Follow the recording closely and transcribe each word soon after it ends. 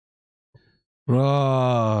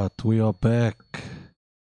Right, we are back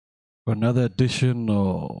for another edition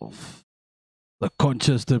of the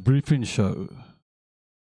Conscious Debriefing Show.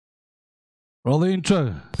 Roll the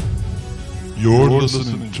intro. You're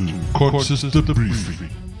listening to Conscious Debriefing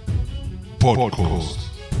Podcast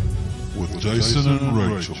with Jason and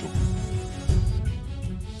Rachel.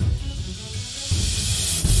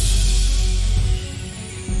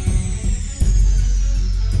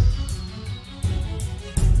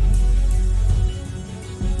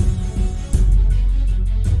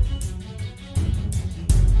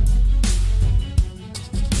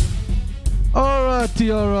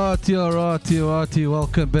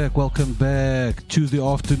 Alrighty. Welcome back. Tuesday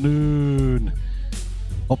afternoon.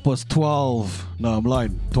 12. No, I'm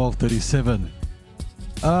lying. 12:37.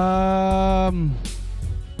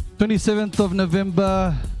 27th of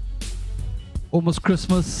November. Almost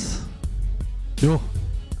Christmas. Yo.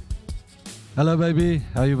 Hello, baby.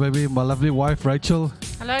 How are you, baby? My lovely wife, Rachael.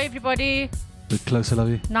 Hello, everybody. Bit closer,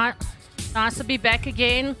 lovey. Nice to be back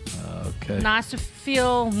again. Okay. Nice to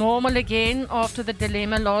feel normal again after the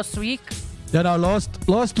dilemma last week. Yeah, now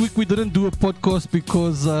last week we didn't do a podcast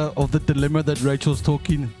because of the dilemma that Rachel's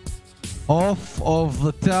talking. Half of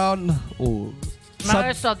the town, or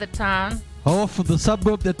Most of the time. half of the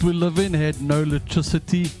suburb that we live in had no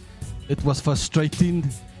electricity. It was frustrating.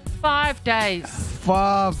 5 days.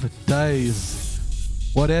 5 days.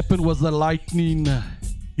 What happened was the lightning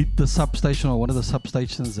hit the substation, or one of the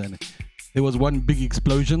substations, and there was one big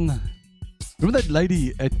explosion. Remember that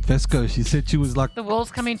lady at Vesco? She said she was like, The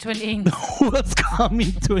world's coming to an end. was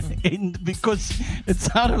coming to an end because it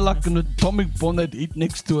sounded like an atomic bomb that hit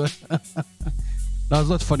next to her. No, it's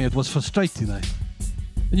not funny. It was frustrating, eh?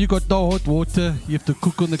 And you got no hot water. You have to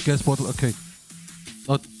cook on the gas bottle. Okay,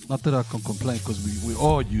 not that I can complain because we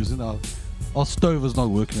are using our stove is not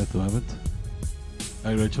working at the moment.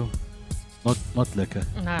 Hey, Rachel, not lekker.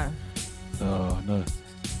 No. Oh no.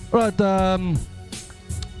 Right.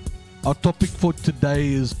 Our topic for today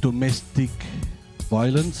is domestic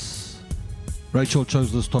violence. Rachel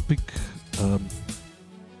chose this topic.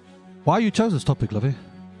 Why you chose this topic, lovey?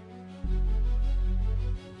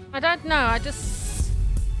 I don't know. I just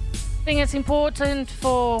think it's important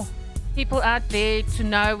for people out there to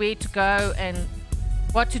know where to go and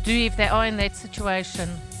what to do if they are in that situation.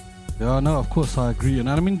 Yeah, no, of course I agree. And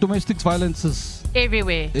I mean, domestic violence is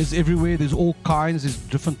Everywhere. everywhere. There's all kinds. There's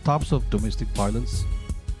different types of domestic violence.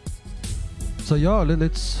 So yeah,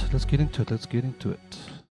 let's get into it.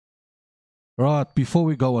 Right, before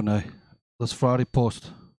we go on, this Friday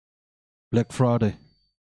post, Black Friday.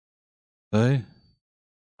 Hey,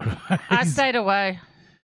 I stayed away.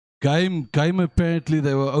 Game apparently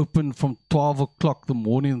they were open from 12 o'clock the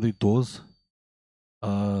morning, the doors.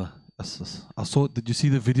 I saw, did you see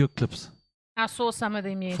the video clips I saw some of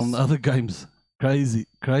them, yes. from the other games? Crazy,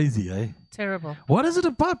 eh? Terrible. What is it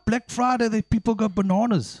about Black Friday that people go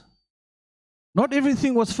bananas? Not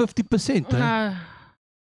everything was 50%, eh? No.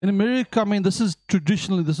 In America, I mean, this is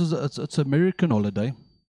traditionally, it's American holiday.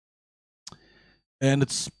 And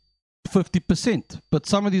it's 50%. But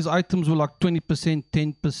some of these items were like 20%,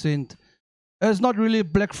 10%. It's not really a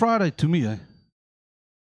Black Friday to me, eh?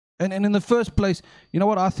 And in the first place, you know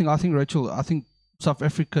what I think, Rachel, I think South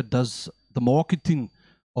Africa does the marketing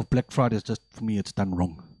of Black Friday is just, for me, it's done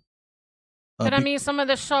wrong. But I mean, some of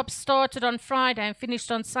the shops started on Friday and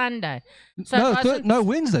finished on Sunday. So no,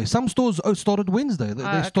 Wednesday. Some stores started Wednesday.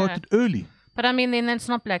 They started early. But I mean, then that's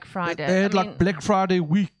not Black Friday. They had like Black Friday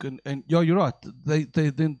week, and yeah, you're right. They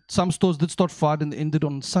then some stores did start Friday and ended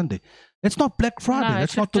on Sunday. It's not Black Friday. No,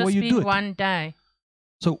 That's not the way you do it. One day.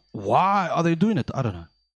 So why are they doing it? I don't know.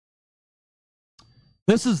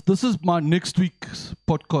 This is my next week's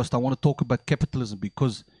podcast. I want to talk about capitalism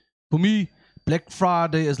because for me, Black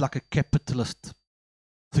Friday is like a capitalist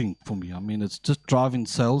thing for me. I mean, it's just driving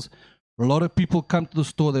sales. A lot of people come to the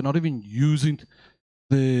store. They're not even using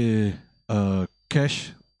the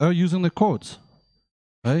cash. They're using the cards.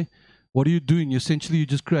 Hey, what are you doing? Essentially, you're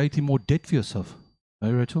just creating more debt for yourself.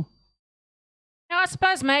 Hey, Rachel? No, I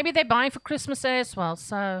suppose maybe they're buying for Christmas Day as well.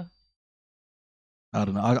 So I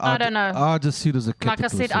don't know. I don't know. I just see it as a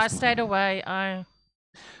capitalist like I said, I system. stayed away.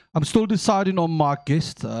 I'm still deciding on my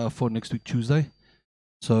guest for next week, Tuesday.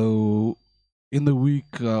 So, in the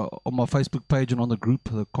week, on my Facebook page and on the group,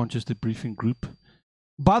 the Conscious Debriefing group.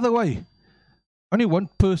 By the way, only one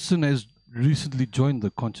person has recently joined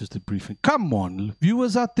the Conscious Debriefing. Come on,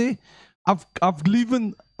 viewers out there. I've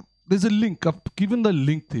given, there's a link. I've given the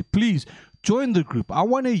link there. Please join the group. I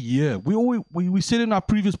want to hear. We said in our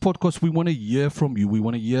previous podcast, we want to hear from you. We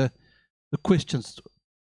want to hear the questions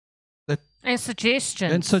that And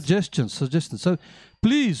suggestions. And suggestions. So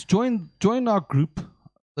please join our group.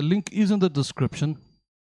 The link is in the description.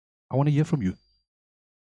 I want to hear from you.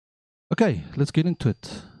 Okay, let's get into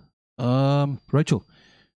it. Rachel,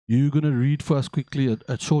 you're going to read for us quickly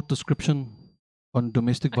a short description on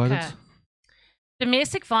domestic violence.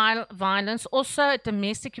 Domestic violence, also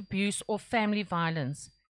domestic abuse or family violence,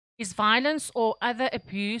 is violence or other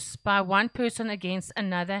abuse by one person against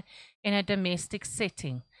another in a domestic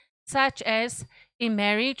setting, such as in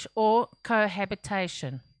marriage or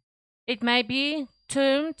cohabitation. It may be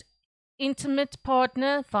termed intimate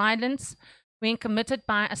partner violence when committed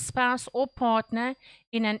by a spouse or partner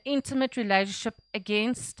in an intimate relationship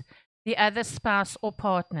against the other spouse or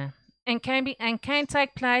partner, and can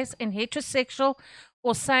take place in heterosexual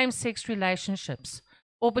or same-sex relationships,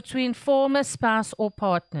 or between former spouse or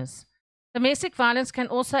partners. Domestic violence can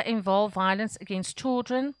also involve violence against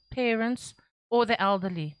children, parents, or the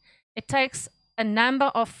elderly. It takes a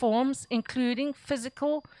number of forms, including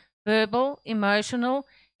physical, verbal, emotional,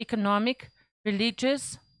 economic,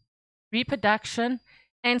 religious, reproduction,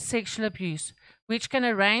 and sexual abuse, which can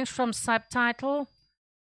range from subtitle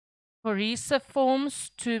coercive forms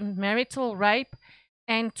to marital rape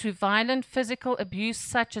and to violent physical abuse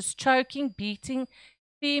such as choking, beating,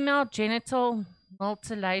 female genital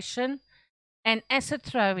mutilation, and acid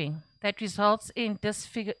throwing that results in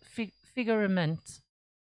disfigurement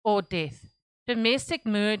or death. Domestic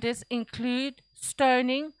murders include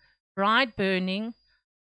stoning, bride burning,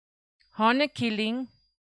 honor killing,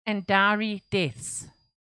 and dowry deaths.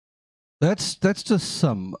 That's just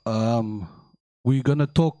some. We're gonna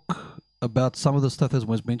talk about some of the stuff that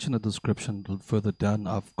was mentioned in the description further down.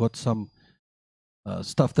 I've got some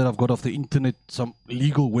stuff that I've got off the internet, some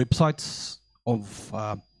legal websites of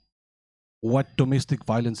what domestic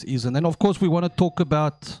violence is, and then of course we want to talk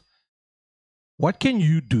about what can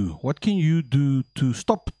you do? What can you do to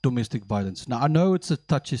stop domestic violence? Now I know it's a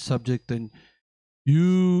touchy subject, and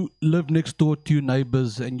you live next door to your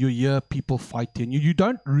neighbors, and you hear people fighting. You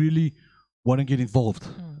don't really want to get involved.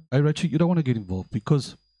 Hey, Rachel, you don't want to get involved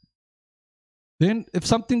because then if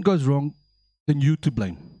something goes wrong, then you to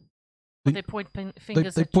blame. They point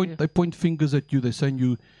fingers at you. They point fingers at you. They're saying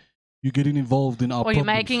you're getting involved in our or problems. You're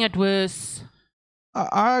making it worse.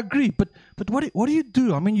 I agree, but what do you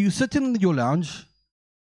do? I mean, you sit in your lounge,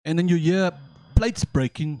 and then you hear plates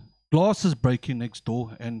breaking, glasses breaking next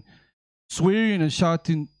door, and swearing and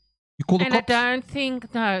shouting. You call the cops? And I don't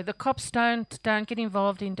think the cops don't get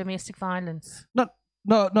involved in domestic violence. No.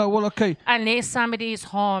 Well, okay. Unless somebody is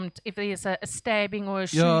harmed, if there's a stabbing or a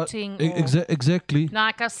shooting. Exactly.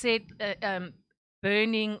 Like I said,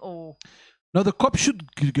 burning or. No, the cops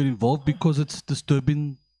should get involved because it's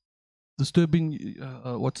disturbing.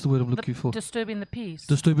 What's the word I'm looking for? Disturbing the peace.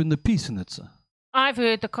 Disturbing the peace in it, sir. I've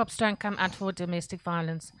heard the cops don't come out for domestic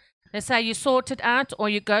violence. They say you sort it out, or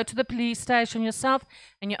you go to the police station yourself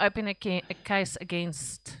and you open a case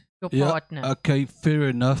against your partner. Okay, fair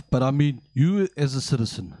enough. But I mean, you as a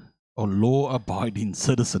citizen, or law-abiding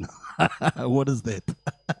citizen, what is that?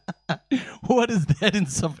 What is that in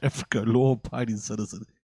South Africa? Law-abiding citizen.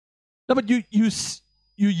 No, but you're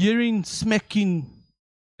hearing smacking,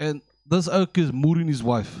 and this oak is mooring his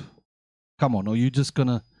wife. Come on, are you just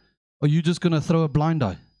gonna throw a blind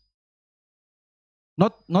eye?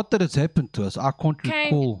 Not that it's happened to us. I can't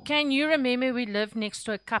recall. Can you remember we lived next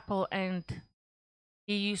to a couple and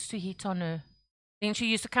he used to hit on her? Then she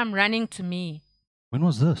used to come running to me. When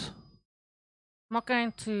was this? I'm not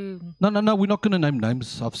going to. No. We're not going to name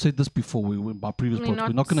names. I've said this before. In my previous podcast.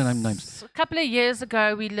 We're not going to name names. A couple of years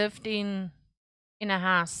ago, we lived in a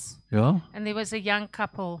house. Yeah. And there was a young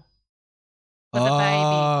couple with a baby.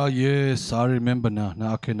 Ah, yes, I remember now.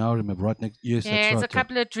 Now I remember. Right next. Yes, yeah, that's right. It's a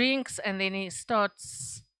couple of drinks, and then he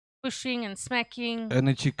starts pushing and smacking. And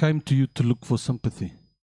then she came to you to look for sympathy.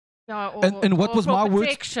 Yeah, and what was my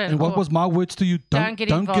words? And what was my words to you? Don't get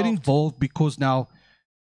involved because now.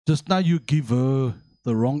 Just now you give her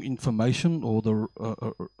the wrong information or the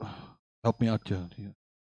help me out here.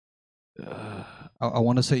 I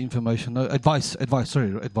want to say information. No, advice.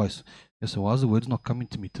 Yes, so why is the words not coming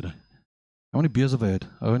to me today? How many beers have I had?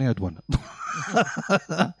 I only had one.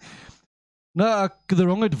 No, the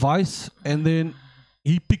wrong advice, and then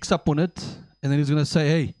he picks up on it, and then he's gonna say,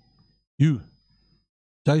 "Hey, you,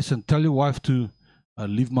 Jason, tell your wife to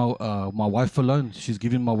leave my wife alone. She's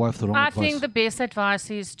giving my wife the wrong advice." I think the best advice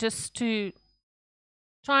is just to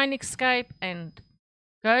try and escape and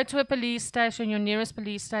go to a police station, your nearest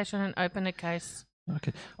police station, and open a case.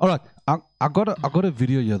 Okay. All right. I got a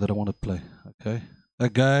video here that I want to play. Okay.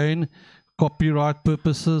 Again, copyright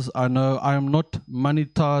purposes. I know I am not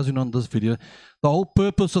monetizing on this video. The whole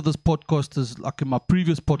purpose of this podcast is, like in my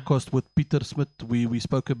previous podcast with Peter Smith, we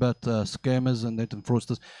spoke about scammers and net and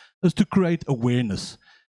fraudsters, is to create awareness.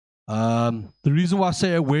 The reason why I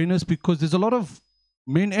say awareness, because there's a lot of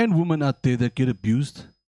men and women out there that get abused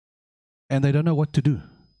and they don't know what to do.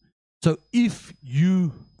 So if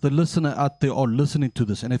you, the listener out there, are listening to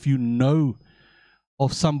this, and if you know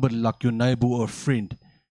of somebody like your neighbor or a friend,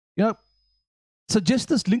 you know, suggest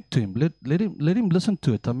this link to him. Let him listen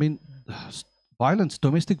to it. I mean, violence,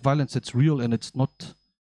 domestic violence, it's real and it's not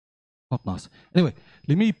nice. Anyway,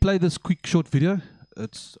 let me play this quick short video.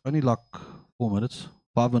 It's only like 4 minutes,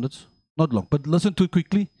 5 minutes, not long, but listen to it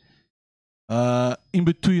quickly. In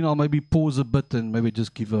between, I'll maybe pause a bit and maybe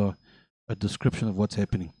just give a description of what's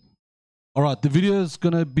happening. All right, the video is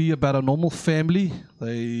going to be about a normal family.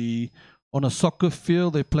 They on a soccer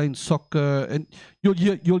field, they're playing soccer, and you'll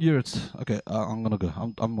hear it. Okay, I'm going to go.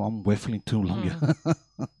 I'm waffling too long here.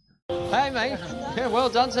 Hey, mate. Yeah, well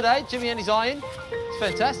done today. Jimmy and his iron. It's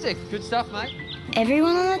fantastic. Good stuff, mate.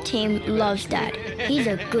 Everyone on the team loves Dad. He's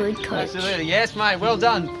a good coach. Absolutely. Yes, mate. Well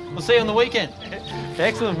done. We'll see you on the weekend.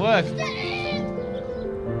 Excellent work.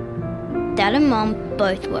 Dad and Mum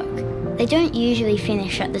both work. They don't usually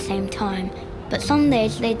finish at the same time, but some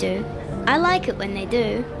days they do. I like it when they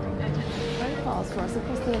do. Profiles for us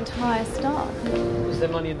across the entire staff. Is there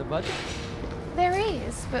money in the budget? There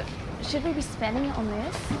is, but should we be spending it on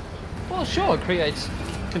this? Well, sure. It creates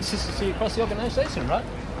consistency across the organisation, right?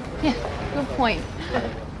 Yeah, good point.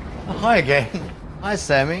 Hi again. Hi,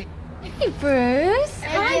 Sammy. Hey, Bruce.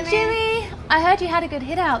 Hi, Jimmy. I heard you had a good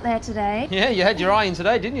hit out there today. Yeah, you had your eye in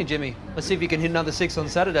today, didn't you, Jimmy? Let's see if you can hit another 6 on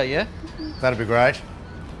Saturday, yeah? That'd be great.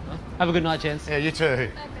 Have a good night, gents. Yeah, you too.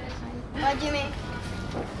 Bye, Jimmy.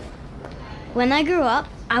 When I grow up,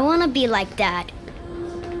 I want to be like Dad.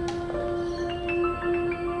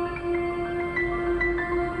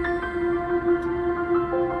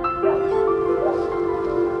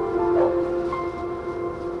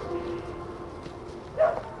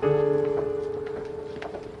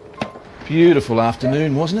 Beautiful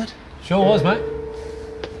afternoon, wasn't it? Sure was, mate.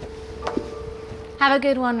 Have a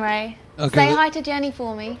good one, Ray. Okay, Say hi to Jenny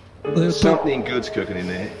for me. Something good's cooking in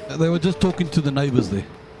there. They were just talking to the neighbors there,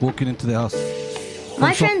 walking into their house.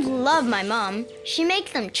 My friends love my mum. She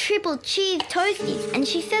makes them triple cheese toasties, and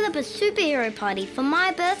she set up a superhero party for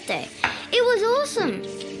my birthday. It was awesome.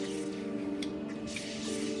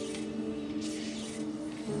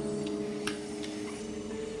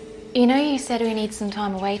 You know you said we need some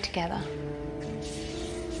time away together.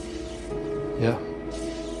 Yeah.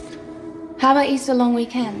 How about Easter long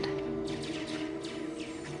weekend?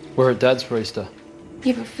 We're at Dad's for Easter.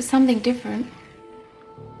 Yeah, but for something different.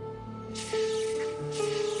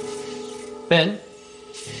 Ben,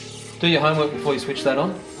 do your homework before you switch that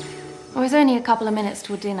on. It was only a couple of minutes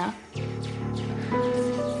till dinner.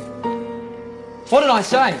 What did I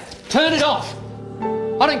say? Turn it off!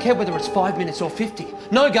 I don't care whether it's 5 minutes or 50.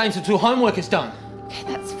 No games until homework is done. Okay,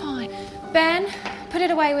 that's fine. Ben, put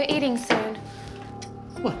it away. We're eating soon.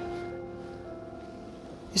 What?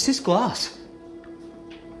 Is this glass?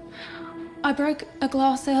 I broke a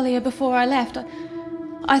glass earlier before I left.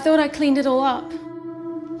 I thought I cleaned it all up.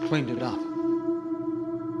 Cleaned it up.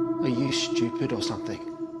 Are you stupid or something?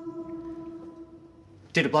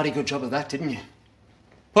 Did a bloody good job of that, didn't you?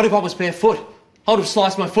 What if I was barefoot? I would have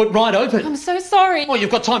sliced my foot right open. I'm so sorry. Well, you've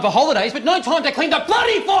got time for holidays, but no time to clean the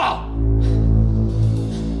bloody file!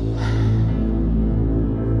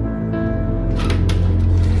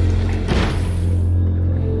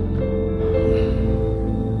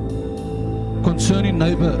 Concerning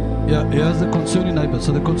neighbor. Yeah, here's the concerning neighbor.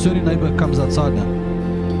 So the concerning neighbor comes outside now.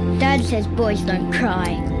 Dad says boys don't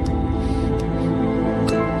cry.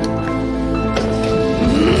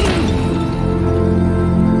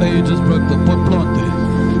 Hey, you just broke the pot plant there.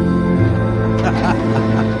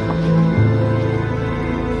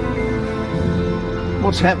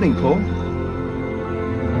 What's happening, Paul?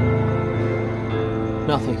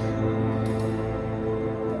 Nothing.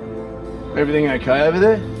 Everything okay over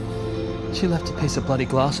there? She left a piece of bloody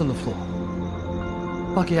glass on the floor.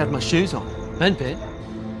 Lucky I had my shoes on. And Ben.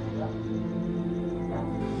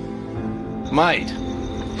 Mate,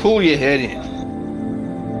 pull your head in.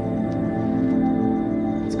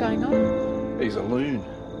 What's going on? He's a loon.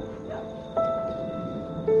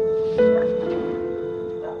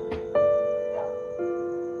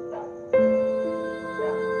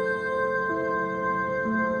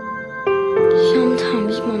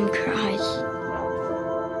 Sometimes Mum cries.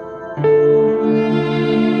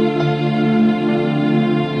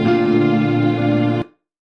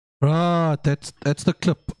 Right, that's the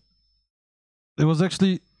clip. There was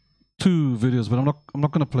actually 2 videos, but I'm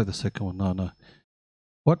not going to play the second one. No.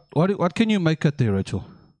 What can you make out there, Rachel?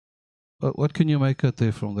 What can you make out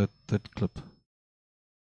there from that clip?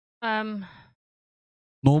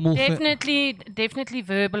 Normal. Definitely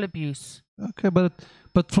verbal abuse. Okay,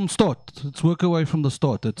 but from start, let's work away from the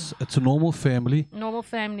start. It's a normal family. Normal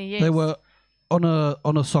family, yes. They were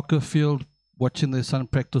on a soccer field watching their son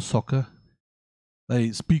practice soccer.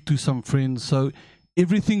 They speak to some friends, so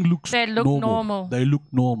everything looks normal. They look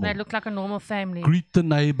normal. They look like a normal family. Greet the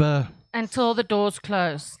neighbor. Until the doors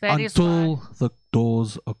close. Until the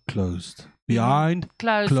doors are closed. Behind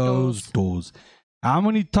closed doors. How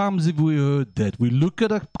many times have we heard that? We look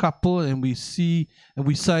at a couple and we see and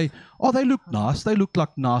we say, oh, they look nice. They look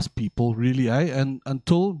like nice people, really, eh? And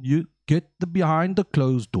until you get behind the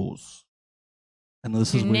closed doors. And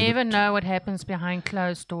this is you never know what happens behind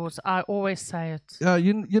closed doors. I always say it. Yeah,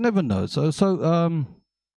 you never know. So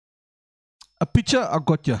a picture I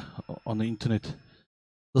got you on the internet.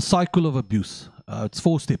 The cycle of abuse. It's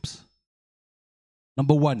 4 steps.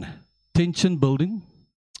 Number 1, tension building.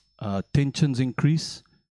 Tensions increase.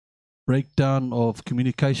 Breakdown of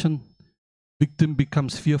communication. Victim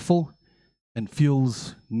becomes fearful and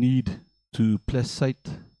feels need to placate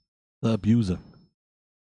the abuser.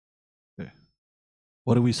 Okay.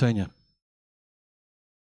 What are we saying here?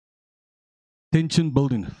 Tension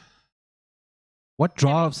building. What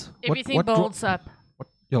drives? Everything builds up.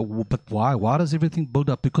 Yeah, but why? Why does everything build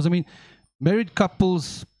up? Because, I mean, married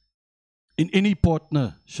couples, in any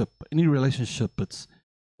partnership, any relationship, it's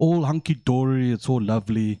all hunky-dory, it's all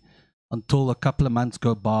lovely, until a couple of months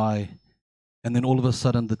go by, and then all of a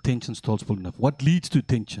sudden the tension starts building up. What leads to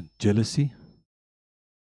tension? Jealousy?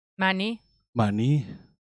 Money?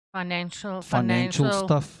 Financial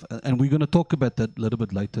stuff. And we're going to talk about that a little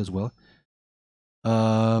bit later as well.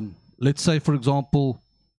 Let's say, for example,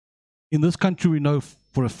 in this country, we know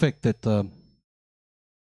for a fact that, and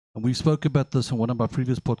we spoke about this in one of our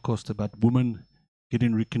previous podcasts about women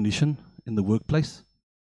getting recognition in the workplace.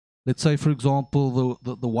 Let's say, for example,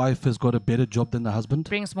 the wife has got a better job than the husband.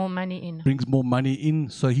 Brings more money in.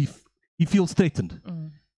 So he feels threatened.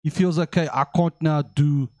 He feels, okay, I can't now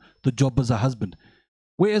do the job as a husband.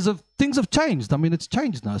 Whereas if things have changed, I mean, it's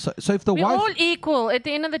changed now. So if the we're wife... We're all equal. At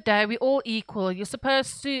the end of the day, we're all equal. You're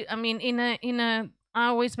supposed to, I mean, I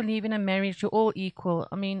always believe in a marriage, you're all equal.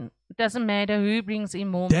 I mean, it doesn't matter who brings in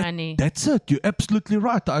more money. That's it. You're absolutely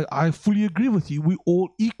right. I fully agree with you. We're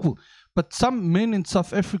all equal. But some men in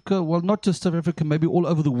South Africa, well, not just South Africa, maybe all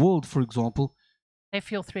over the world, for example, they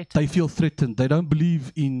feel threatened. They don't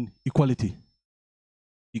believe in equality.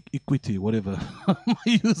 Equity, whatever. Am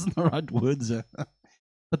I using the right words there?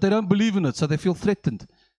 But they don't believe in it, so they feel threatened.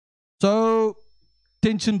 So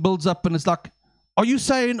tension builds up, and it's like, are you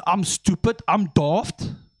saying I'm stupid? I'm daft?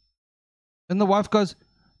 And the wife goes,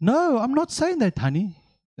 no, I'm not saying that, honey.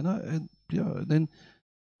 You know, and then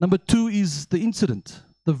number 2 is the incident,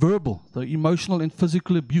 the verbal, the emotional and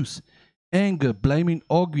physical abuse, anger, blaming,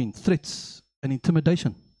 arguing, threats, and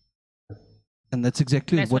intimidation. And that's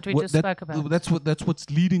exactly what we just spoke about. That's what's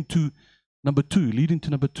leading to number 2,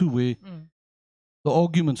 where the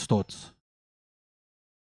argument starts.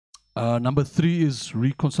 Number 3 is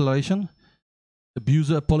reconciliation.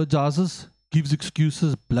 Abuser apologizes, gives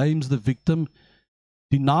excuses, blames the victim,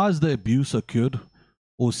 denies the abuse occurred,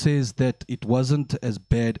 or says that it wasn't as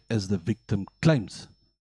bad as the victim claims.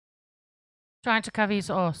 Trying to cover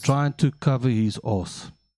his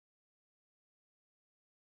arse.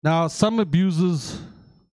 Now, some abusers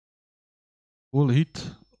will hit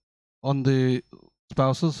on their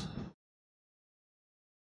spouses.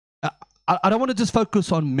 I don't want to just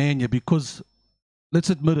focus on men here, because let's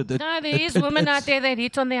admit it. No, there is women out there that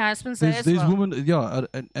hit on their husbands as well. There's women, yeah,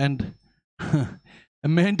 and a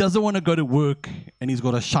man doesn't want to go to work and he's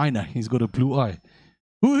got a shiner, he's got a blue eye.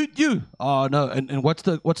 Who hit you? Oh no! And what's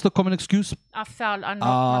the common excuse? I fell. I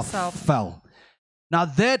knocked myself. Fell. Now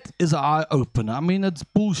that is an eye opener. I mean, it's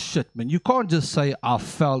bullshit, man. You can't just say I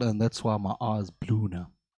fell and that's why my eye is blue now.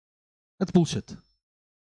 That's bullshit.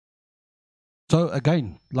 So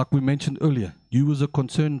again, like we mentioned earlier, you as a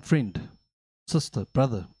concerned friend, sister,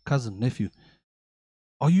 brother, cousin, nephew,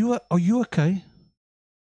 are you okay?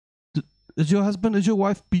 Is your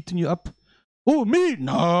wife beating you up? Oh, me?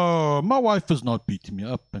 No, my wife is not beating me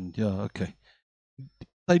up. And yeah, okay.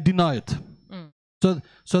 They deny it. So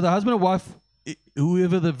the husband and wife,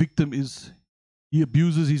 whoever the victim is, he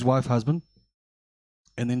abuses his wife, husband,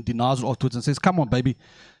 and then denies it afterwards and says, come on, baby,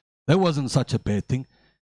 that wasn't such a bad thing.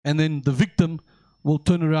 And then the victim will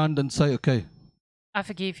turn around and say, okay, I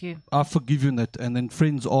forgive you. I forgive you in that. And then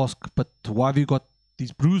friends ask, but why have you got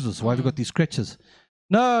these bruises? Why have you got these scratches?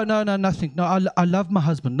 No, nothing. No, I love my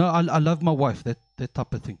husband. No, I love my wife. That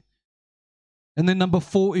type of thing. And then number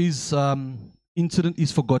 4 is incident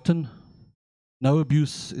is forgotten. No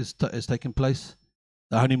abuse is taken place.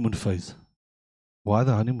 The honeymoon phase. Why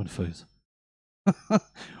the honeymoon phase?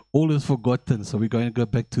 All is forgotten, so we're going to go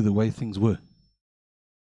back to the way things were.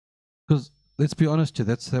 Because let's be honest,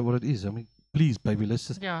 that's what it is. I mean, please, baby, let's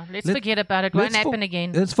just let's forget about it. Won't happen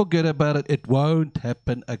again. Let's forget about it. It won't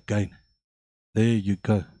happen again. There you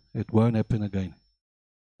go. It won't happen again.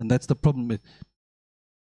 And that's the problem.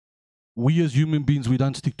 We as human beings, we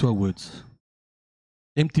don't stick to our words.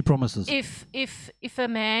 Empty promises. If a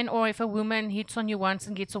man or if a woman hits on you once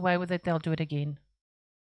and gets away with it, they'll do it again.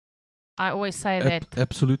 I always say that.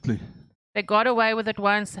 Absolutely. They got away with it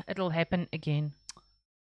once, it'll happen again.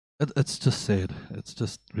 It's just sad. It's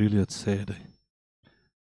just really, it's sad.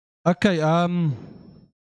 Okay, the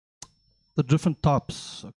different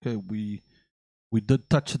types. Okay, we did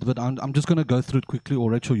touch it, but I'm just going to go through it quickly.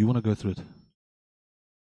 Or Rachel, you want to go through it?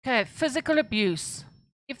 Okay, physical abuse.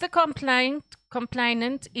 If the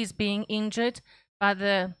complainant is being injured by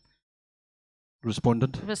the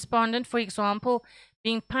respondent, for example,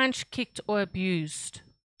 being punched, kicked, or abused.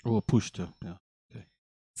 Or pushed, yeah. Okay.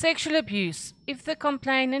 Sexual abuse. If the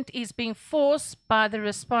complainant is being forced by the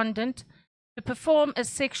respondent to perform a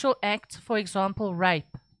sexual act, for example,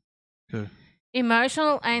 rape. Okay.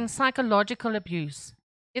 Emotional and psychological abuse.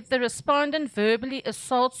 If the respondent verbally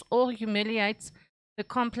assaults or humiliates the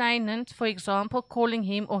complainant, for example, calling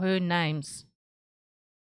him or her names.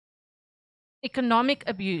 Economic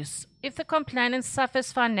abuse. If the complainant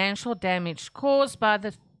suffers financial damage caused by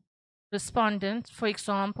the respondent, for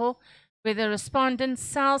example, where the respondent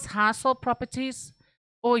sells household properties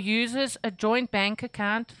or uses a joint bank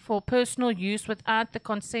account for personal use without the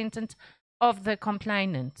consent of the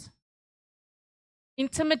complainant.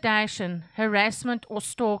 Intimidation, harassment, or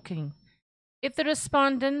stalking. If the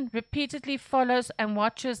respondent repeatedly follows and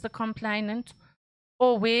watches the complainant,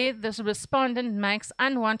 or where the respondent makes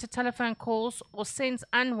unwanted telephone calls or sends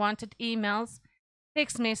unwanted emails,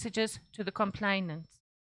 text messages to the complainant.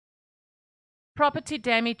 Property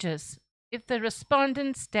damages. If the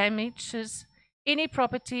respondent damages any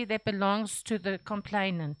property that belongs to the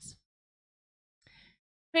complainant.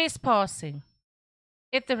 Trespassing.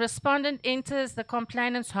 If the respondent enters the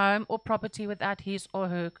complainant's home or property without his or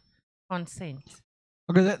her consent.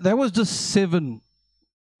 Okay, that was just 7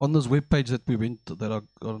 on this webpage that we went to, that are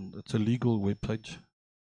on. It's a legal webpage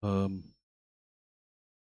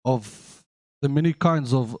of the many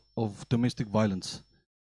kinds of domestic violence.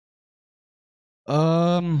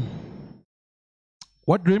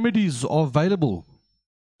 What remedies are available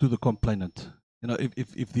to the complainant? You know,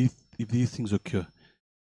 if these things occur,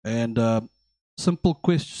 and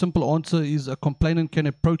simple answer is a complainant can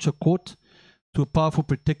approach a court to apply for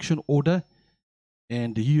protection order,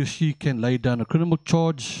 and he or she can lay down a criminal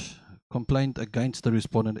charge complaint against the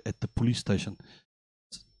respondent at the police station.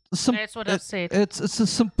 That's what I've said. It's as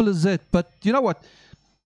simple as that. But you know what?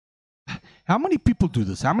 How many people do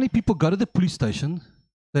this? How many people go to the police station,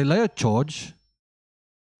 they lay a charge,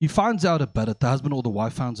 he finds out about it, the husband or the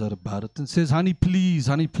wife finds out about it and says, honey, please,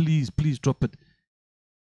 please drop it.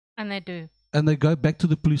 And they do. And they go back to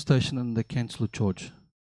the police station and they cancel the charge.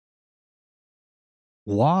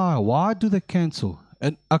 Why? Why do they cancel?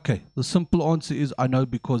 And okay, the simple answer is, I know,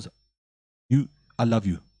 because I love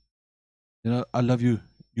you. You know, I love you.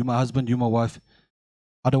 You're my husband, you're my wife.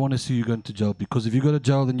 I don't want to see you going to jail, because if you go to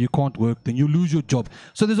jail, then you can't work, then you lose your job.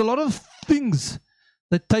 So there's a lot of things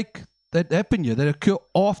that happen here, that occur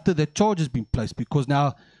after that charge has been placed, because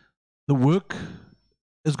now the work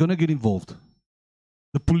is going to get involved.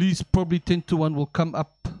 The police probably 10 to 1 will come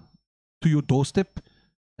up to your doorstep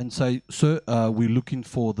and say, sir, we're looking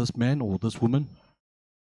for this man or this woman.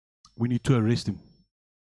 We need to arrest him.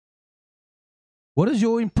 What is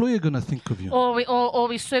your employer going to think of you? Or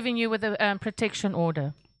we're serving you with a protection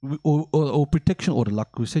order. Or protection order,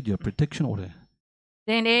 like we said, protection order.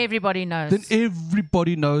 Then everybody knows. Then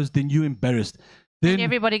everybody knows, then you're embarrassed. Then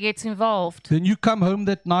everybody gets involved. Then you come home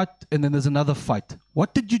that night and then there's another fight.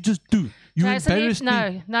 What did you just do? You embarrassed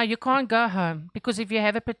me. No, you can't go home, because if you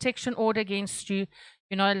have a protection order against you,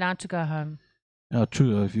 you're not allowed to go home. Yeah,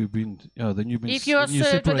 true. If you've been, then you've been. If you're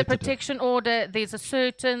served with a protection order, there's a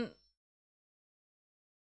certain,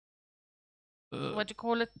 what do you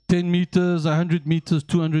call it? 10 meters, 100 meters,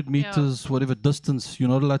 200 meters, whatever distance. You're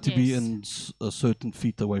not allowed to be in a certain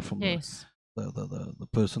feet away from the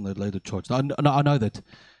person that laid the charge. I know that.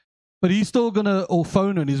 But he's still going to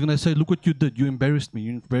phone and he's going to say, look what you did. You embarrassed me.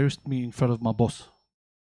 You embarrassed me in front of my boss.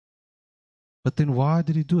 But then why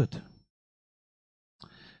did he do it?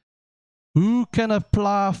 Who can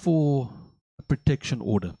apply for a protection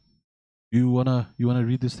order? You wanna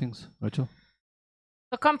read these things, Rachel?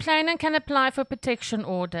 The complainant can apply for protection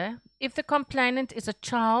order. If the complainant is a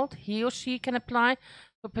child, he or she can apply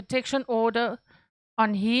for protection order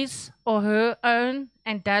on his or her own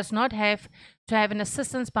and does not have to have an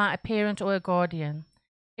assistance by a parent or a guardian.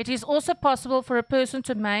 It is also possible for a person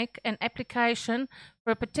to make an application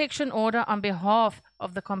for a protection order on behalf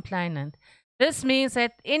of the complainant. This means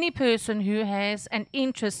that any person who has an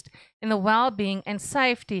interest in the well-being and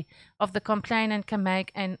safety of the complainant can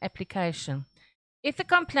make an application. If the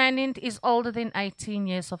complainant is older than 18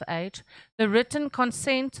 years of age, the written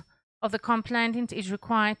consent of the complainant is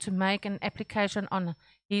required to make an application on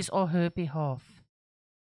his or her behalf.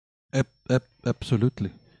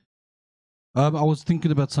 Absolutely. I was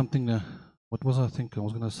thinking about something now. What was I thinking? I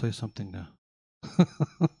was going to say something now.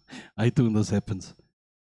 I hate when this happens.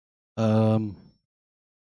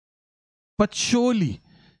 But surely,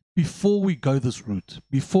 before we go this route,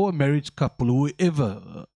 before a marriage couple,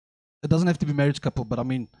 whoever, it doesn't have to be a marriage couple, but I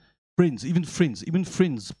mean, even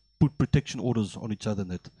friends put protection orders on each other.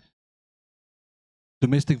 That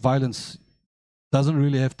domestic violence doesn't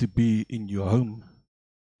really have to be in your home.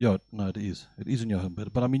 Yeah, no, it is. It is in your home,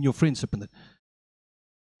 but I mean, your friendship and that.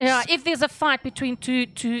 Yeah, if there's a fight between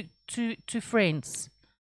two friends,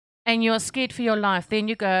 and you're scared for your life, then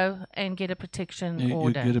you go and get a protection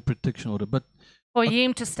order. You get a protection order, but for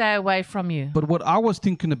him to stay away from you. But what I was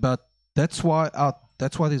thinking about, that's why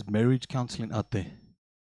there's marriage counseling out there.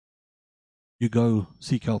 You go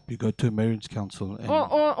seek help. You go to a marriage counsel, and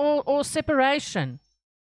or separation.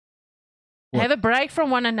 What? Have a break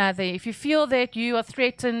from one another. If you feel that you are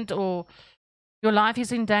threatened or your life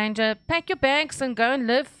is in danger, pack your bags and go and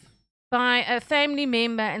live by a family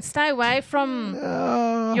member and stay away from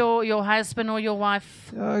your husband or your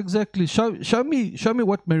wife. Exactly. Show me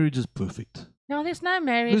what marriage is perfect. No, there's no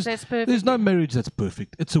marriage that's perfect. There's no marriage that's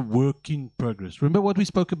perfect. It's a work in progress. Remember what we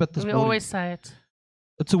spoke about this morning? We always say it.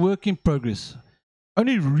 It's a work in progress.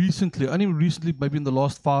 Only recently, maybe in the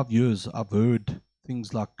last 5 years, I've heard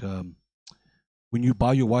things like when you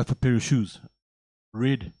buy your wife a pair of shoes,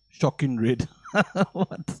 red, shocking red.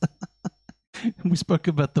 What? We spoke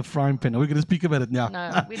about the frying pan. Are we going to speak about it now?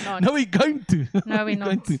 No, we're not. No, we're going to. No, we're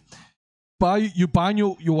not. You're buying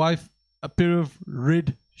your wife a pair of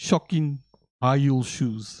red, shocking high heel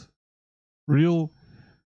shoes. No,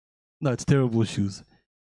 it's terrible shoes.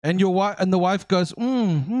 And the wife goes,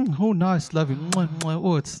 oh, nice, lovely.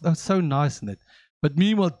 Oh, it's so nice in it. But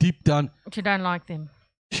meanwhile, deep down, you don't like them.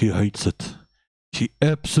 She hates it. She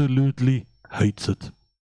absolutely hates it.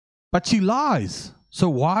 But she lies. So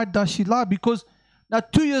why does she lie? Because now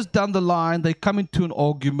 2 years down the line, they come into an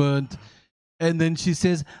argument, and then she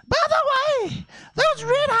says, by the way, those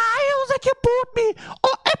red high heels that you bought me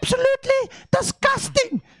are absolutely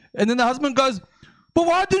disgusting. And then the husband goes, but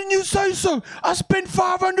why didn't you say so? I spent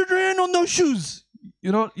 500 rand on those shoes.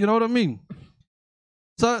 You know what I mean?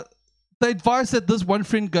 So the advice that this one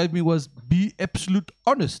friend gave me was be absolute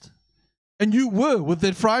honest. And you were with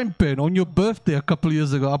that frying pan on your birthday a couple of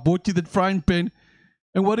years ago. I bought you that frying pan.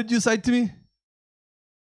 And what did you say to me?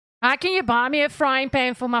 How can you buy me a frying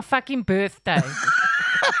pan for my fucking birthday?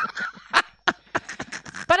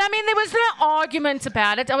 But I mean, there was no argument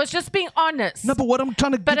about it. I was just being honest. No, but what I'm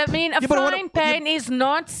trying to But I mean, a frying pan is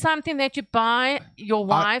not something that you buy your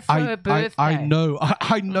wife for her birthday. I know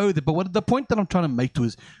that. But the point that I'm trying to make to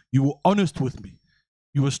is you were honest with me.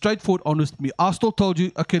 You were straightforward, honest with me. I still told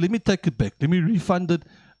you, okay, let me take it back. Let me refund it,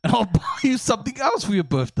 and I'll buy you something else for your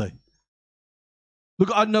birthday. Look,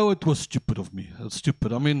 I know it was stupid of me. It's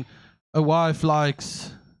stupid. I mean, a wife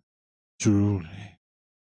likes jewelry.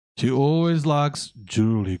 She always likes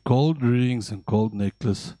jewelry, gold rings and gold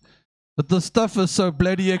necklace. But the stuff is so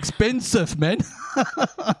bloody expensive, man.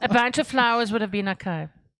 A bunch of flowers would have been okay.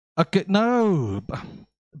 Okay, no.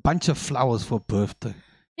 A bunch of flowers for birthday.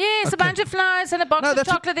 Yes, Okay. a bunch of flowers and a box of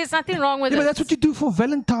chocolate. There's nothing wrong with Yeah, it. but that's what you do for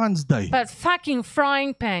Valentine's Day. But fucking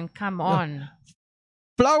frying pan, come on.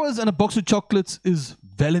 Flowers and a box of chocolates is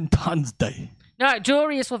Valentine's Day. No,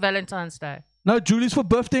 jewelry is for Valentine's Day. No, jewelry's for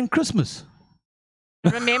birthday and Christmas.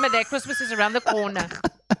 Remember that Christmas is around the corner.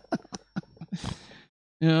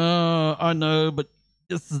 Yeah, I know, but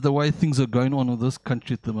this is the way things are going on in this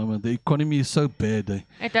country at the moment. The economy is so bad.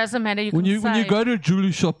 It doesn't matter. When you go to a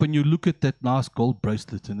jewelry shop and you look at that nice gold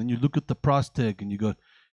bracelet and then you look at the price tag and you go,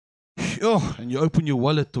 oh, and you open your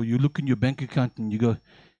wallet or you look in your bank account and you go,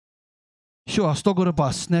 sure, I still got to buy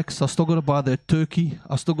snacks. I still got to buy that turkey.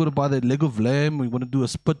 I still got to buy that leg of lamb. We want to do a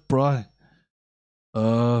spit fry.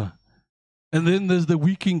 And then there's the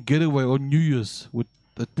weekend getaway on New Year's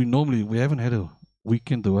that we haven't had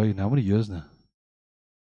weekend away in how many years now?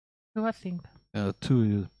 Who I think. 2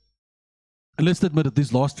 years. And let's admit it,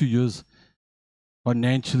 these last few years,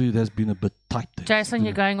 financially, it has been a bit tight. Jason,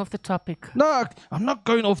 you're going off the topic. No, I'm not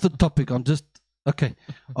going off the topic. I'm just okay.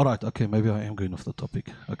 All right. Okay, maybe I am going off the topic.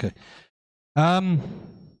 Okay.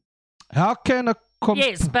 How can a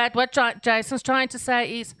yes, but what Jason's trying to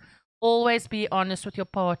say is always be honest with your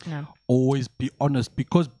partner. Always be honest,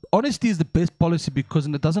 because honesty is the best policy, because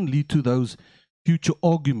it doesn't lead to those future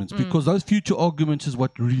arguments, because those future arguments is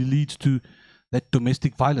what really leads to that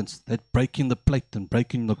domestic violence, that breaking the plate and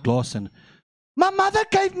breaking the glass. And my mother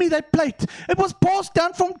gave me that plate. It was passed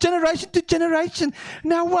down from generation to generation.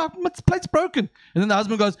 Now what? My plate's broken. And then the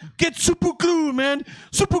husband goes, get super glue, man.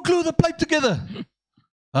 Super glue the plate together.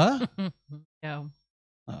 Huh? Yeah.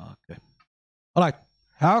 Oh, okay. All right.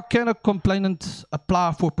 How can a complainant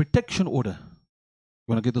apply for a protection order? You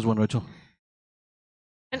want to get this one, Rachel?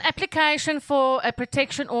 An application for a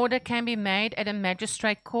protection order can be made at a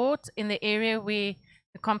magistrate court in the area where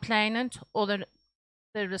the complainant or the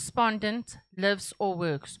respondent lives or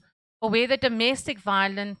works, or where the domestic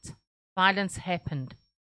violence happened.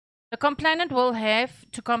 The complainant will have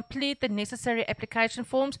to complete the necessary application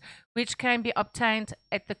forms, which can be obtained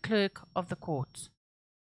at the clerk of the court.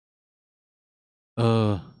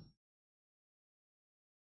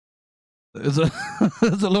 There's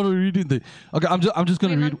a lot of reading there. Okay, I'm just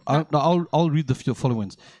going to read. I'll read the following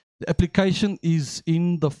ones. The application is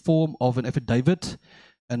in the form of an affidavit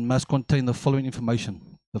and must contain the following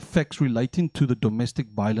information: the facts relating to the domestic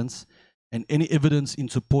violence and any evidence in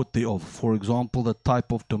support thereof. For example, the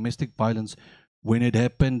type of domestic violence, when it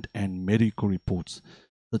happened, and medical reports.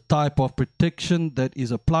 The type of protection that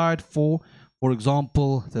is applied for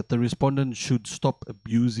example, that the respondent should stop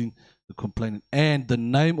abusing the complainant, and the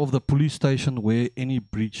name of the police station where any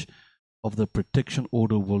breach of the protection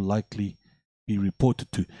order will likely be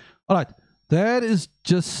reported to. All right, that is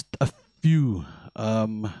just a few.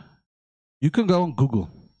 You can go on Google,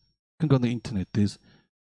 you can go on the internet. There's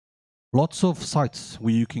lots of sites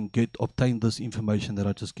where you can obtain this information that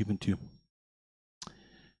I just given to you.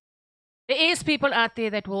 There is people out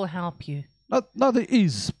there that will help you. No, there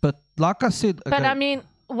is, but like I said, but I mean,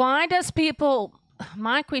 why does people?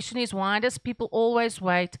 My question is, why does people always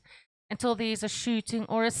wait until there's a shooting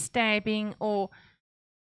or a stabbing or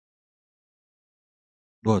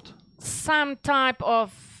what? Some type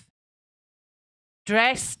of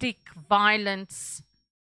drastic violence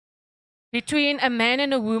between a man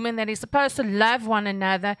and a woman that is supposed to love one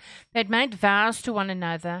another, that made vows to one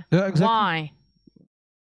another? Yeah, exactly.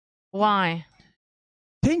 Why?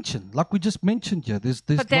 Tension, like we just mentioned here. There's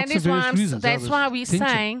but that lots of various reasons. That's why we're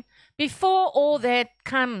saying, before all that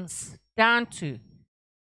comes down to,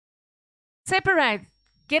 separate,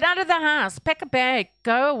 get out of the house, pack a bag,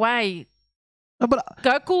 go away. No, but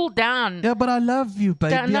go cool down. Yeah, but I love you,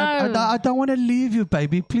 baby. I don't want to leave you,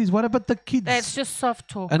 baby. Please, what about the kids? That's just soft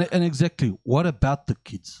talk. And exactly, what about the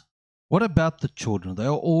kids? What about the children? They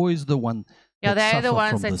are always the one Yeah, that they're the suffer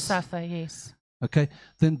ones from that this. suffer, yes. Okay,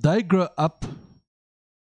 then they grow up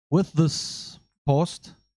with this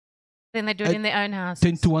past. Then they do it in their own houses.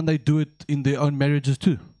 10 to 1, they do it in their own marriages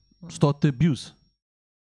too. Start the abuse.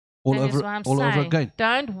 All over again.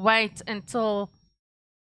 Don't wait until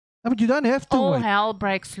No, but you don't have to all wait. hell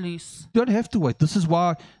breaks loose. You don't have to wait. This is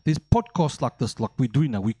why there's podcasts like this, like we're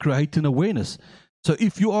doing now. We're creating awareness. So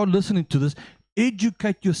if you are listening to this,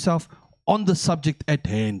 educate yourself on the subject at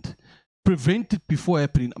hand. Prevent it before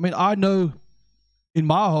happening. I mean, I know in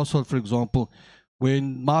my household, for example,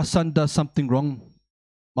 when my son does something wrong,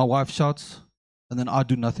 my wife shouts, and then I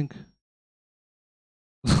do nothing.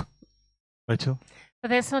 Rachel? But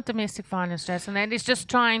that's not domestic violence, Jason. That is just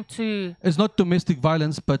trying to... It's not domestic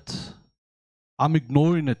violence, but I'm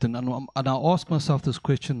ignoring it. And I ask myself this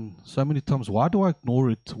question so many times. Why do I ignore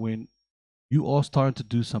it when you are starting to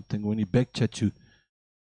do something, when he backchats you,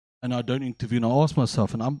 and I don't intervene? I ask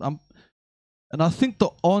myself, and I think the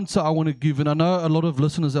answer I want to give, and I know a lot of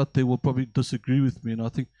listeners out there will probably disagree with me, and I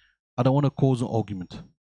think I don't want to cause an argument.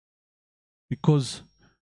 Because,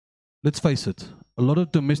 let's face it, a lot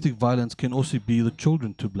of domestic violence can also be the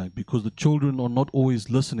children to blame, because the children are not always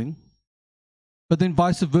listening. But then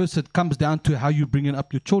vice versa, it comes down to how you're bringing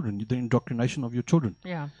up your children, the indoctrination of your children.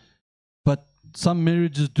 Yeah. But some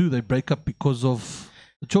marriages they break up because of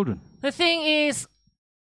the children. The thing is,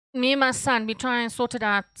 me and my son, we try and sort it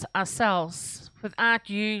out ourselves without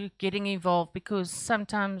you getting involved, because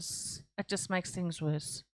sometimes it just makes things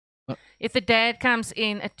worse. If the dad comes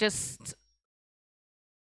in, it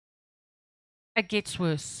gets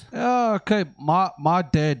worse. Okay, my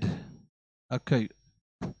dad, okay,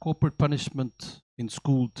 corporal punishment in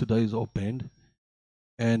school today is all banned.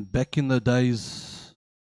 And back in the days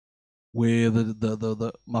where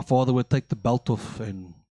my father would take the belt off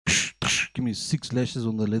and give me 6 lashes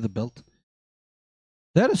on the leather belt.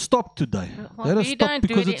 That has stopped today. Well, That has stopped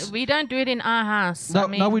because we don't do it in our house. no, I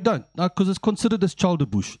mean, no, we don't. No, because it's considered as child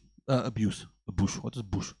abuse. What is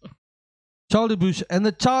bush? Child abuse, and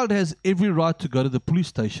the child has every right to go to the police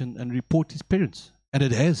station and report his parents, and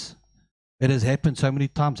it has. It has happened so many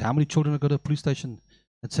times. How many children have go to the police station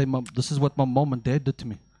and say, "Mom, this is what my mom and dad did to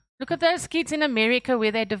me"? look at those kids in America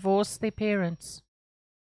where they divorce their parents.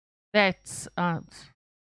 That's I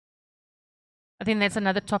think that's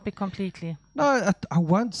another topic completely. No, I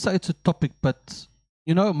won't say it's a topic, but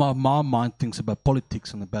you know, my mind thinks about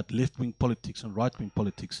politics and about left-wing politics and right-wing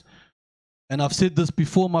politics. And I've said this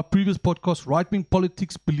before in my previous podcast, right-wing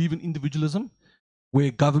politics believe in individualism, where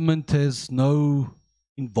government has no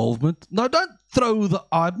involvement. No, don't throw the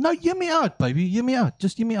eye. No, hear me out, baby. Hear me out.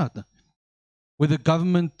 Just hear me out. Where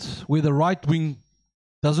the right-wing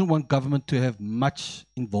doesn't want government to have much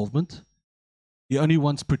involvement. He only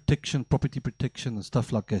wants protection, property protection and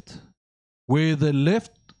stuff like that. Where the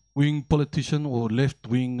left-wing politician or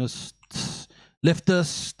leftist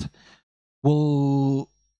will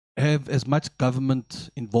have as much government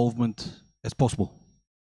involvement as possible.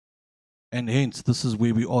 And hence, this is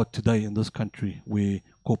where we are today in this country, where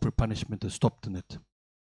corporal punishment has stopped in it.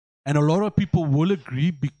 And a lot of people will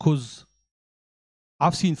agree because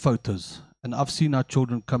I've seen photos and I've seen our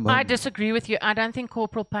children come home. I disagree with you. I don't think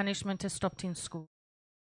corporal punishment has stopped in school.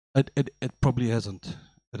 It probably hasn't.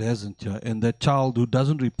 It hasn't, yeah. And that child who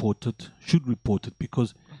doesn't report it should report it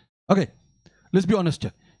because, okay, let's be honest,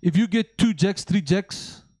 yeah. If you get 2 jacks, 3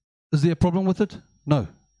 jacks, is there a problem with it? No.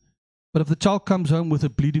 But if the child comes home with a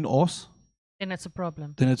bleeding arse, Then it's a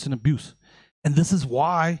problem. then it's an abuse. And this is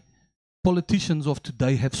why politicians of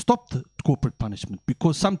today have stopped the corporate punishment,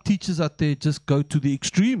 because some teachers out there just go to the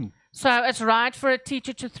extreme. So it's right for a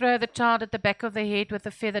teacher to throw the child at the back of the head with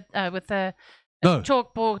a feather, with a No.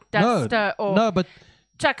 chalkboard duster, or No, but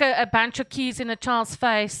chuck a bunch of keys in a child's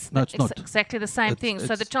face. No, it's not. Exactly the same thing.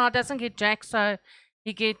 So the child doesn't get jacked, so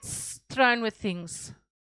he gets thrown with things.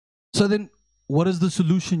 so then what is the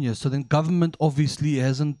solution here? So then government obviously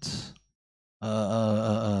hasn't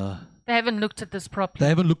They haven't looked at this properly. they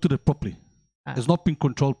haven't looked at it properly. No. It's not been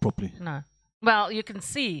controlled properly. No. Well, you can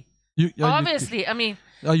see. You Obviously, I mean,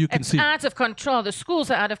 you can it's see. out of control. The schools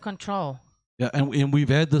are out of control. Yeah, and we've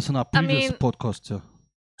had this in our previous mean, podcasts. Yeah.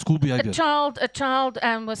 School behavior. A child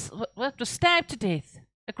was stabbed to death.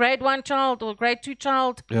 A grade 1 child or grade 2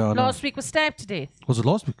 child Yeah, I know. last week was stabbed to death. Was it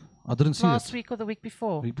last week? I didn't see Last it. week or the week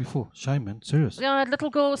before. Week before. Shame, man. Serious. Yeah, a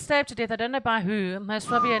little girl was stabbed to death. I don't know by who. Most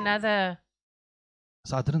probably another.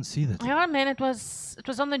 So I didn't see that. Yeah, man, it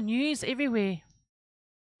was on the news everywhere.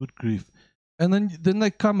 Good grief. And then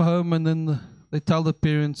they come home and then they tell the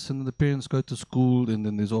parents, and then the parents go to school, and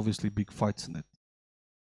then there's obviously big fights in it.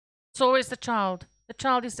 It's always the child. The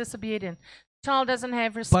child is disobedient. The child doesn't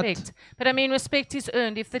have respect. But I mean, respect is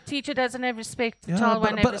earned. If the teacher doesn't have respect, the child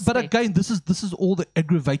won't have respect. But again, this is all the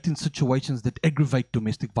aggravating situations that aggravate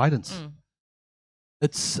domestic violence.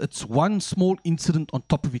 It's one small incident on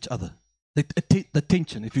top of each other. The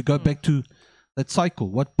tension. If you go back to that cycle,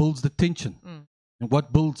 what builds the tension, and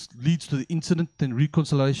what leads to the incident, then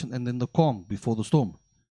reconciliation, and then the calm before the storm.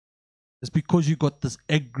 It's because you got this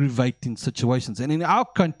aggravating situations. And in our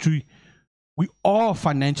country, we are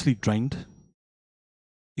financially drained.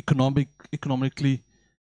 Economically,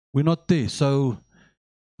 we're not there. So,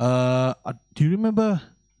 do you remember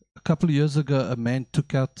a couple of years ago, a man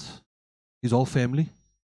took out his whole family?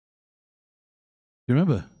 You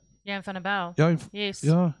remember? Jan van der Bijl. Yeah, Yes.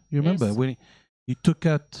 Yeah, you remember Yes. when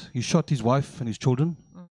he shot his wife and his children,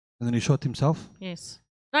 and then he shot himself. Yes.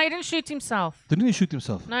 No, he didn't shoot himself. Didn't he shoot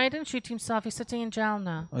himself? No, he didn't shoot himself. He's sitting in jail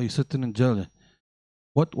now. Oh, he's sitting in jail.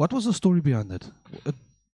 What was the story behind that?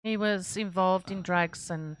 He was involved in drugs,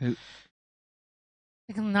 and He-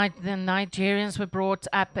 the Nigerians were brought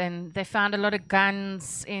up, and they found a lot of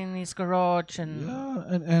guns in his garage, and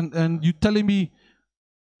Yeah, and you telling me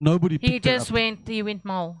nobody picked he it up? just went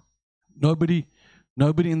mole.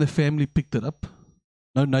 Nobody in the family picked it up.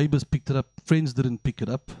 No neighbors picked it up. Friends didn't pick it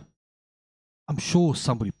up. I'm sure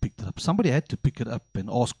somebody picked it up. Somebody had to pick it up and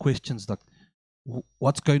ask questions like,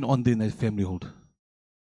 what's going on there in that family hold?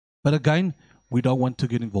 But again, we don't want to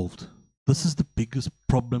get involved. This is the biggest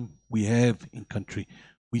problem we have in country.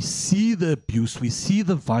 We see the abuse, we see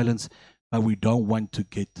the violence, but we don't want to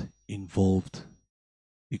get involved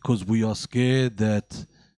because we are scared that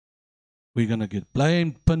we're going to get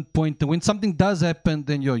blamed, pinpointed. When something does happen,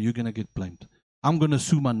 then you're going to get blamed. I'm going to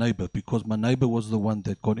sue my neighbor because my neighbor was the one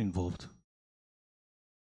that got involved.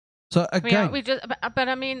 So again, but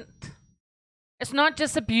I mean, it's not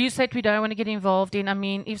just abuse that we don't want to get involved in. I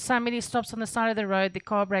mean, if somebody stops on the side of the road, the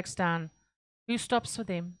car breaks down, who stops for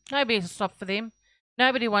them? Nobody stops for them.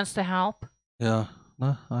 Nobody wants to help. yeah,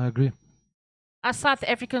 no, I agree. As South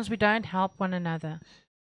Africans, we don't help one another.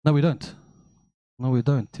 No, we don't. No, we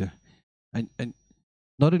don't. Yeah, and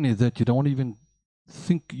not only that, you don't even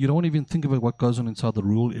think about what goes on inside the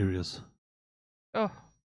rural areas. Oh,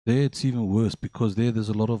 There, it's even worse because there's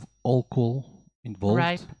a lot of alcohol involved,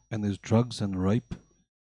 Rape. and there's drugs and rape.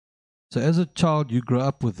 So as a child, you grow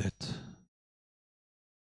up with that.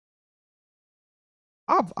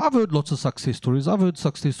 I've heard lots of success stories. I've heard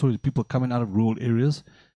success stories of people coming out of rural areas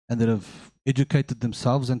and that have educated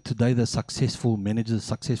themselves, and today they're successful managers,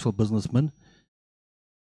 successful businessmen.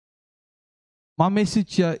 My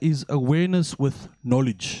message here is awareness with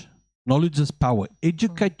knowledge. Knowledge is power.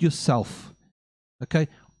 Educate yourself. Okay?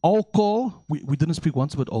 Alcohol, we didn't speak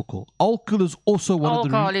once about alcohol. Alcohol is also one of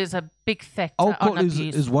the alcohol is a big factor. alcohol on is,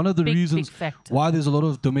 abuse. is one of the Big reasons factor. why there's a lot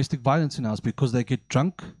of domestic violence in ours, because they get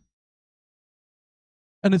drunk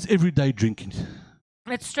and it's everyday drinking.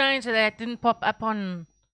 It's strange that it didn't pop up on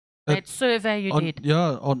that survey you did.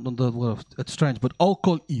 Yeah, on the well, it's strange, but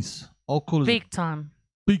alcohol is Big time.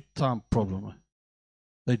 big time problem.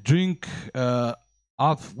 They drink.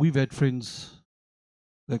 We've had friends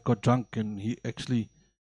that got drunk, and he actually,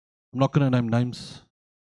 I'm not going to name names,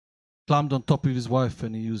 climbed on top of his wife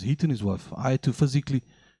and he was hitting his wife. I had to physically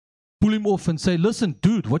pull him off and say, "Listen,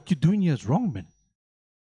 dude, what you're doing here is wrong, man."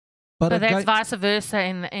 But But again, that's vice versa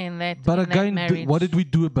in that. but in that again, marriage. what did we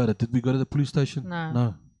do about it? Did we go to the police station?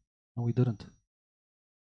 No. No, we didn't.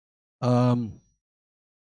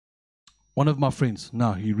 One of my friends,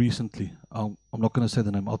 he recently, I'm not going to say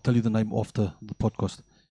the name, I'll tell you the name after the podcast.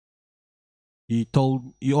 He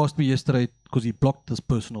asked me yesterday, because he blocked this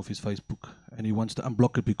person off his Facebook, and he wants to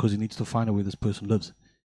unblock it because he needs to find out where this person lives.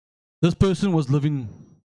 This person was living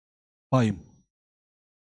by him,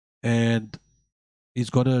 and he's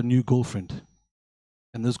got a new girlfriend,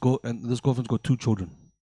 and this girlfriend's got 2 children,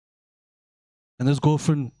 and this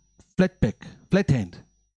girlfriend, flat hand,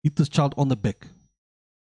 hit this child on the back.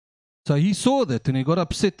 So he saw that and he got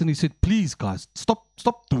upset and he said, "Please, guys, stop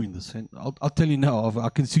doing this." And I'll tell you now, I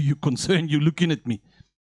can see you concerned, you're looking at me.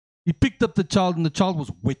 He picked up the child and the child was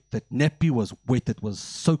wet. That nappy was wet. It was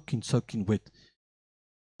soaking wet.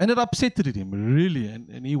 And it upsetted him, really.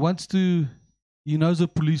 And he knows a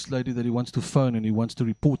police lady that he wants to phone, and he wants to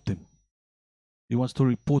report them. He wants to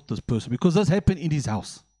report this person because this happened in his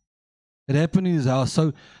house. It happened in his house.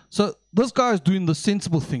 So this guy is doing the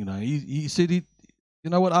sensible thing now. He said, you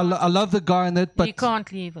know what, I love the guy and that, but you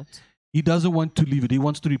can't leave it. He doesn't want to leave it. He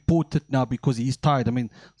wants to report it now because he's tired. I mean,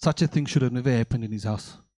 such a thing should have never happened in his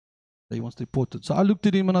house. He wants to report it. So I looked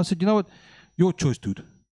at him and I said, "You know what? Your choice, dude.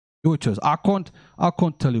 Your choice. I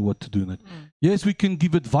can't tell you what to do in it. Yes, we can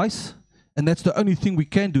give advice, and that's the only thing we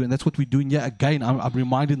can do, and that's what we're doing here. Again, I'm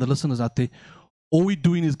reminding the listeners out there, all we're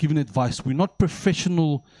doing is giving advice. We're not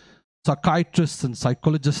professional psychiatrists and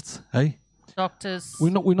psychologists, hey? Doctors.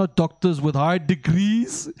 We're not doctors with high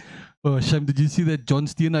degrees. Oh, shame! Did you see that John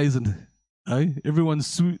Steenhuisen? Hey,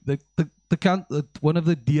 everyone's one of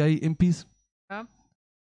the DA MPs. Yeah.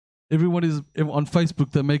 Everyone is on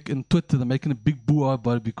Facebook. And Twitter. They're making a big boo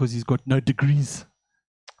about it because he's got no degrees.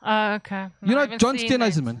 Oh, okay. You know John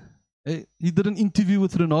Steenhuisen, man. Hey, he did an interview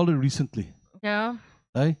with Ronaldo recently. Yeah.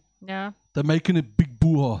 Hey. Yeah. They're making a big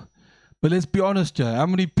boo. But let's be honest, how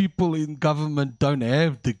many people in government don't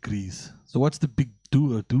have degrees? So what's the big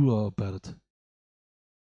do about it?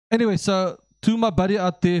 Anyway, so to my buddy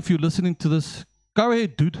out there, if you're listening to this, go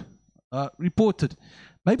ahead, dude. Report it.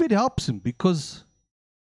 Maybe it helps him, because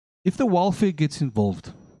if the welfare gets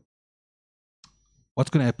involved, what's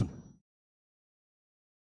going to happen?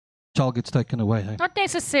 Child gets taken away, hey? Not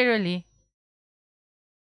necessarily.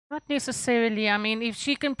 I mean, if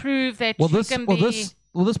she can prove that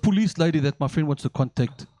this police lady that my friend wants to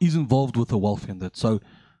contact is involved with the welfare and that. So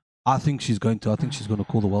I think she's going to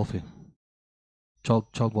call the welfare.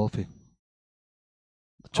 Child welfare.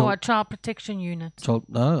 Or a child protection unit.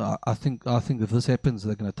 I think if this happens,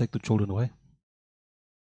 they're going to take the children away.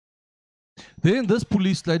 Then this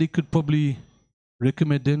police lady could probably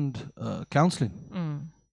recommend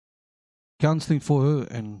counseling. Counseling for her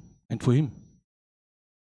and for him.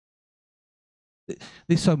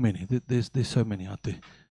 There's so many. There's so many out there.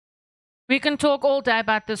 We can talk all day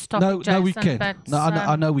about this topic, Jason, we can.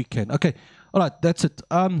 I know we can. Okay. All right. That's it.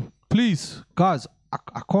 Please, guys,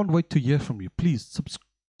 I can't wait to hear from you. Please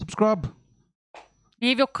subscribe.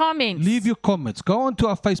 Leave your comments. Go on to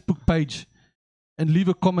our Facebook page and leave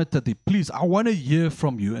a comment at it. Please, I want to hear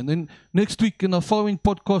from you. And then next week in the following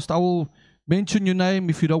podcast, I will mention your name.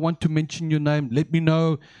 If you don't want to mention your name, let me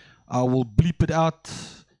know. I will bleep it out.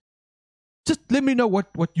 Just let me know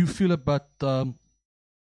what you feel about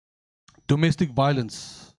domestic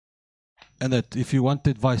violence. And that if you want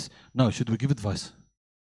advice. No, should we give advice?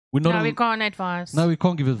 No, we can't advise. No, we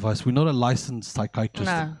can't give advice. We're not a licensed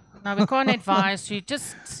psychiatrist. No, we can't advise you.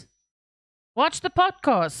 Just watch the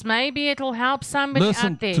podcast. Maybe it'll help somebody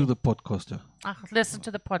Listen out there. to the podcast, yeah. Listen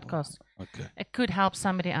to the podcast. Okay. It could help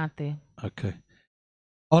somebody out there. Okay.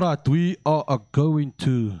 All right, we are going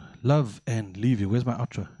to love and leave you. Where's my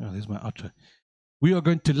outro? Oh, there's my outro. We are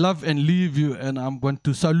going to love and leave you, and I'm going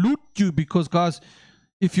to salute you because, guys,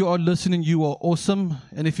 if you are listening, you are awesome.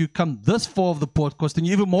 And if you come this far of the podcast, then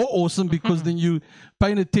you're even more awesome because then you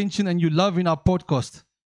paying attention and you loving our podcast.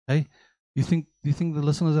 Hey, you think the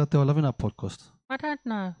listeners out there are loving our podcast? I don't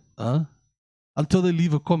know. Until they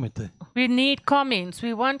leave a comment. We need comments.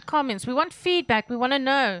 We want comments. We want feedback. We want to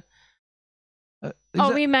know.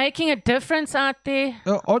 Are we making a difference out there?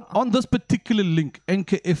 On this particular link,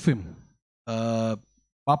 Anchor FM, our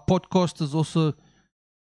podcast is also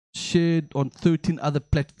shared on 13 other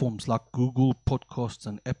platforms like Google Podcasts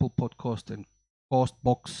and Apple Podcasts and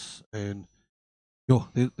Castbox and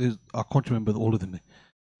I can't remember all of them.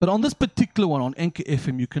 But on this particular one, on Anchor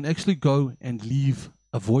FM, you can actually go and leave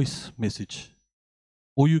a voice message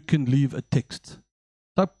or you can leave a text.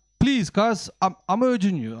 So please, guys, I'm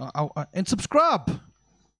urging you and subscribe.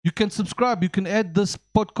 You can subscribe. You can add this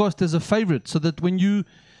podcast as a favorite so that when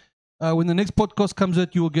the next podcast comes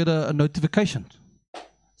out, you will get a notification.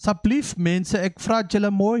 Asseblief mense, ek vra julle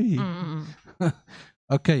mooi.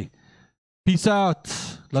 Okay. Peace out.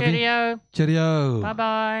 Cheerio. Cheerio.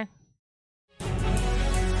 Bye-bye.